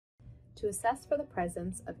To assess for the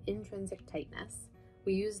presence of intrinsic tightness,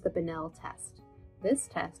 we use the Bunnell Test. This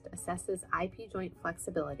test assesses IP joint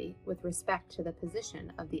flexibility with respect to the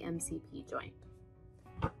position of the MCP joint.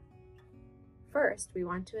 First, we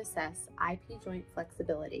want to assess IP joint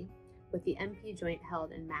flexibility with the MP joint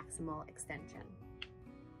held in maximal extension.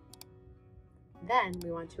 Then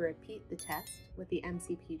we want to repeat the test with the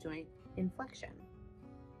MCP joint in flexion.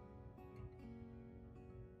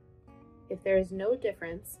 If there is no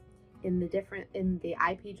difference in the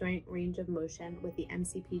IP joint range of motion with the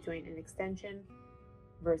MCP joint in extension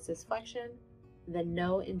versus flexion, then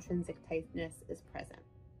no intrinsic tightness is present.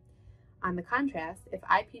 On the contrast, if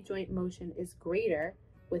IP joint motion is greater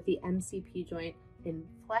with the MCP joint in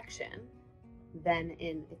flexion than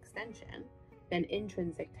in extension, then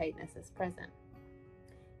intrinsic tightness is present.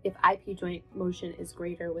 If IP joint motion is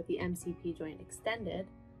greater with the MCP joint extended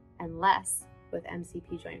and less with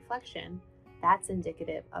MCP joint flexion, that's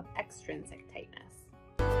indicative of extrinsic tightness.